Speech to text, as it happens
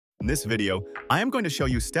In this video, I am going to show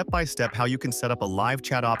you step by step how you can set up a live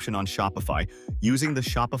chat option on Shopify using the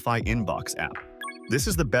Shopify Inbox app. This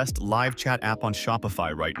is the best live chat app on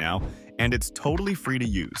Shopify right now, and it's totally free to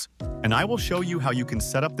use. And I will show you how you can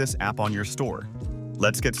set up this app on your store.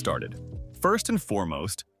 Let's get started. First and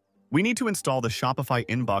foremost, we need to install the Shopify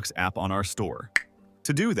Inbox app on our store.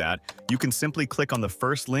 To do that, you can simply click on the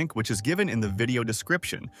first link which is given in the video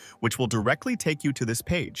description, which will directly take you to this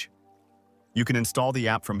page. You can install the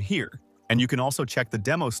app from here, and you can also check the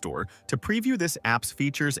demo store to preview this app's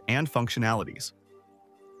features and functionalities.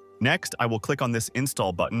 Next, I will click on this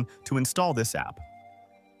install button to install this app.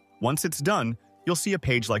 Once it's done, you'll see a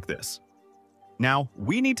page like this. Now,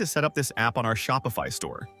 we need to set up this app on our Shopify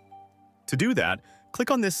store. To do that,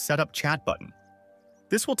 click on this Setup Chat button.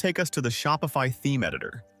 This will take us to the Shopify theme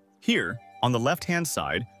editor. Here, on the left-hand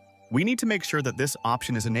side, we need to make sure that this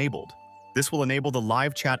option is enabled. This will enable the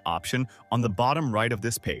live chat option on the bottom right of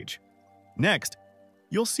this page. Next,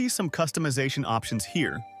 you'll see some customization options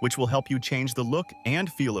here, which will help you change the look and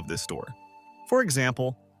feel of this store. For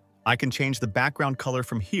example, I can change the background color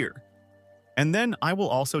from here, and then I will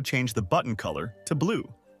also change the button color to blue.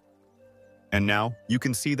 And now you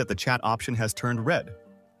can see that the chat option has turned red.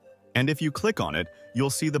 And if you click on it,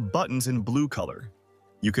 you'll see the buttons in blue color.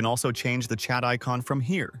 You can also change the chat icon from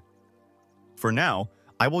here. For now,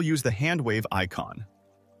 I will use the hand wave icon.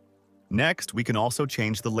 Next, we can also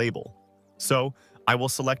change the label. So, I will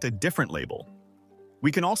select a different label.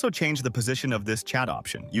 We can also change the position of this chat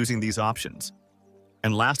option using these options.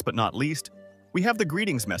 And last but not least, we have the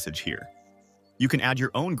greetings message here. You can add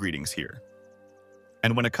your own greetings here.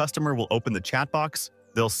 And when a customer will open the chat box,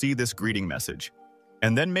 they'll see this greeting message.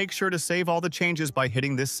 And then make sure to save all the changes by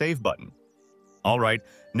hitting this save button. Alright,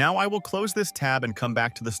 now I will close this tab and come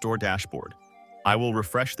back to the store dashboard. I will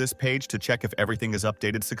refresh this page to check if everything is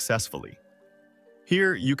updated successfully.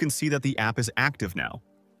 Here, you can see that the app is active now.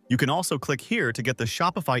 You can also click here to get the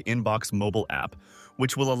Shopify Inbox mobile app,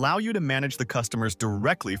 which will allow you to manage the customers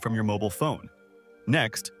directly from your mobile phone.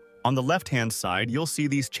 Next, on the left-hand side, you'll see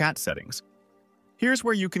these chat settings. Here's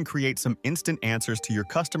where you can create some instant answers to your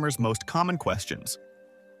customers' most common questions.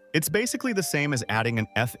 It's basically the same as adding an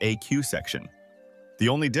FAQ section. The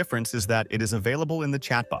only difference is that it is available in the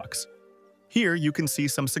chat box. Here, you can see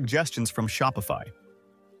some suggestions from Shopify.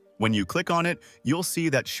 When you click on it, you'll see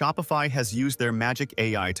that Shopify has used their magic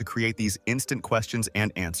AI to create these instant questions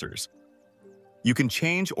and answers. You can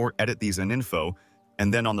change or edit these in info,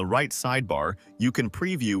 and then on the right sidebar, you can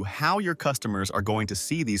preview how your customers are going to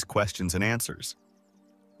see these questions and answers.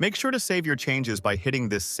 Make sure to save your changes by hitting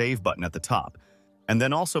this Save button at the top, and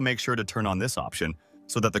then also make sure to turn on this option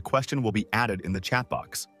so that the question will be added in the chat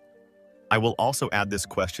box. I will also add this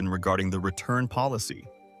question regarding the return policy.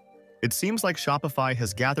 It seems like Shopify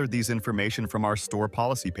has gathered these information from our store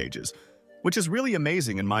policy pages, which is really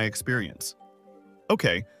amazing in my experience.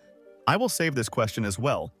 Okay, I will save this question as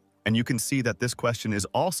well, and you can see that this question is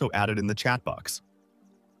also added in the chat box.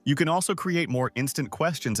 You can also create more instant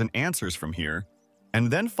questions and answers from here, and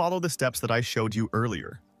then follow the steps that I showed you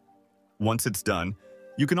earlier. Once it's done,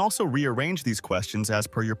 you can also rearrange these questions as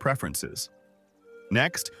per your preferences.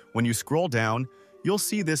 Next, when you scroll down, you'll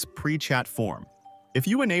see this pre-chat form. If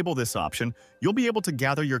you enable this option, you'll be able to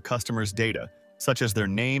gather your customers' data, such as their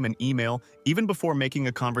name and email, even before making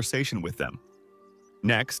a conversation with them.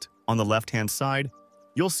 Next, on the left-hand side,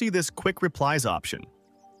 you'll see this Quick Replies option.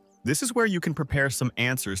 This is where you can prepare some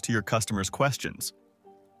answers to your customers' questions.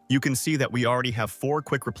 You can see that we already have 4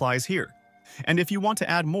 quick replies here. And if you want to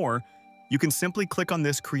add more, you can simply click on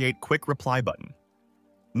this Create Quick Reply button.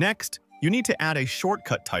 Next, you need to add a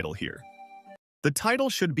shortcut title here. The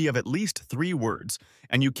title should be of at least 3 words,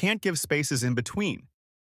 and you can't give spaces in between.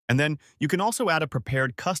 And then you can also add a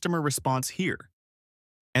prepared customer response here.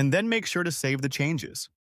 And then make sure to save the changes.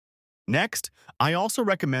 Next, I also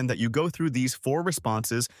recommend that you go through these 4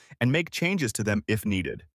 responses and make changes to them if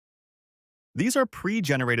needed. These are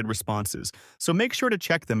pre-generated responses, so make sure to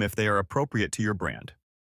check them if they are appropriate to your brand.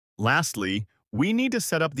 Lastly, we need to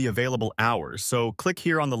set up the available hours, so click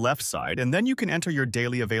here on the left side and then you can enter your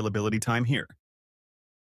daily availability time here.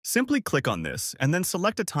 Simply click on this and then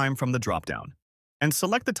select a time from the dropdown, and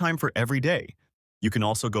select the time for every day. You can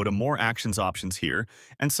also go to More Actions options here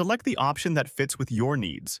and select the option that fits with your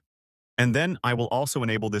needs. And then I will also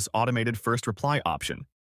enable this Automated First Reply option,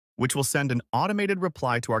 which will send an automated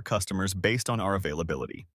reply to our customers based on our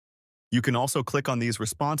availability. You can also click on these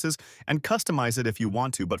responses and customize it if you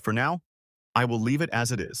want to, but for now, I will leave it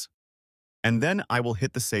as it is. And then I will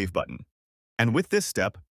hit the Save button. And with this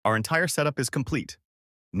step, our entire setup is complete.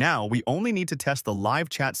 Now we only need to test the live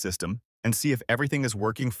chat system and see if everything is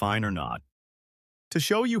working fine or not. To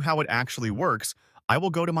show you how it actually works, I will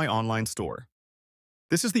go to my online store.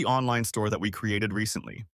 This is the online store that we created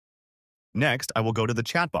recently. Next, I will go to the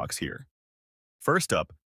chat box here. First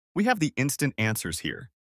up, we have the instant answers here.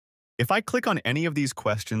 If I click on any of these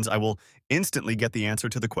questions, I will instantly get the answer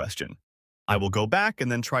to the question. I will go back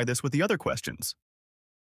and then try this with the other questions.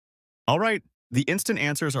 All right, the instant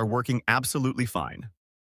answers are working absolutely fine.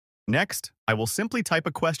 Next, I will simply type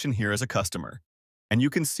a question here as a customer. And you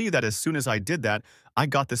can see that as soon as I did that, I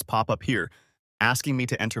got this pop-up here, asking me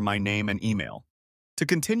to enter my name and email. To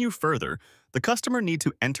continue further, the customer need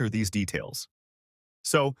to enter these details.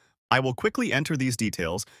 So, I will quickly enter these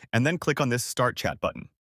details and then click on this Start Chat button.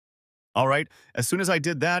 All right, as soon as I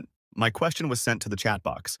did that, my question was sent to the chat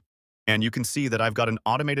box. And you can see that I've got an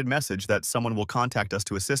automated message that someone will contact us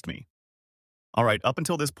to assist me. All right, up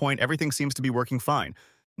until this point, everything seems to be working fine.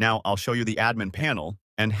 Now, I'll show you the admin panel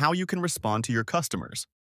and how you can respond to your customers.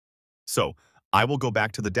 So, I will go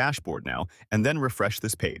back to the dashboard now and then refresh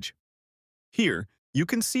this page. Here, you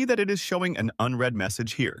can see that it is showing an unread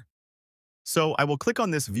message here. So, I will click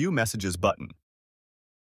on this View Messages button.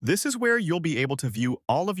 This is where you'll be able to view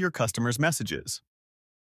all of your customers' messages.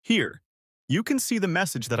 Here, you can see the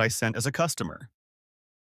message that I sent as a customer.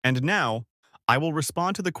 And now, I will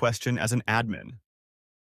respond to the question as an admin.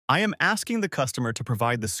 I am asking the customer to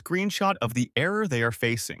provide the screenshot of the error they are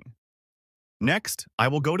facing. Next, I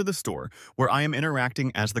will go to the store where I am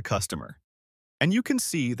interacting as the customer. And you can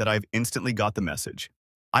see that I've instantly got the message.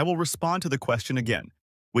 I will respond to the question again,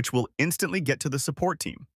 which will instantly get to the support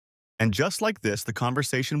team. And just like this, the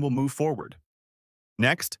conversation will move forward.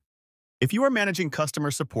 Next, if you are managing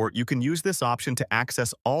customer support, you can use this option to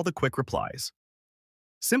access all the quick replies.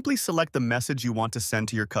 Simply select the message you want to send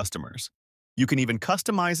to your customers. You can even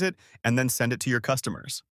customize it and then send it to your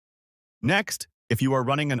customers. Next, if you are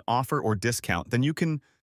running an offer or discount, then you can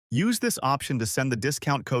use this option to send the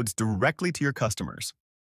discount codes directly to your customers.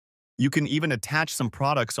 You can even attach some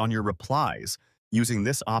products on your replies using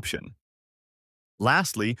this option.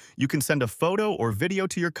 Lastly, you can send a photo or video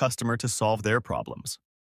to your customer to solve their problems.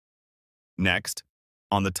 Next,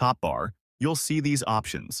 on the top bar, you'll see these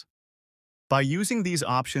options. By using these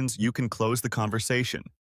options, you can close the conversation,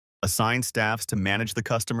 assign staffs to manage the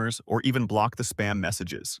customers, or even block the spam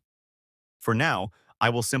messages. For now, I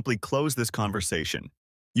will simply close this conversation.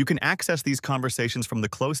 You can access these conversations from the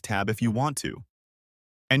Close tab if you want to.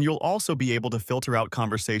 And you'll also be able to filter out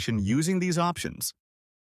conversation using these options.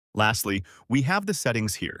 Lastly, we have the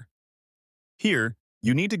settings here. Here,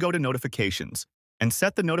 you need to go to Notifications and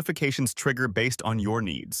set the notifications trigger based on your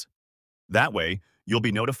needs. That way, you'll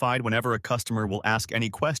be notified whenever a customer will ask any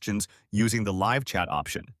questions using the live chat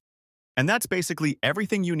option. And that's basically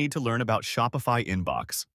everything you need to learn about Shopify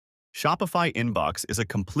Inbox. Shopify Inbox is a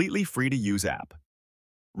completely free-to-use app.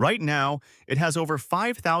 Right now, it has over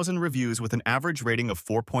 5,000 reviews with an average rating of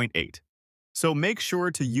 4.8. So make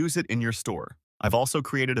sure to use it in your store. I've also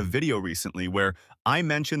created a video recently where I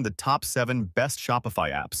mentioned the top 7 best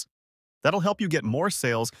Shopify apps. That'll help you get more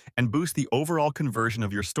sales and boost the overall conversion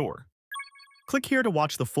of your store. Click here to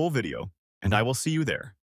watch the full video, and I will see you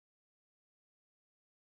there.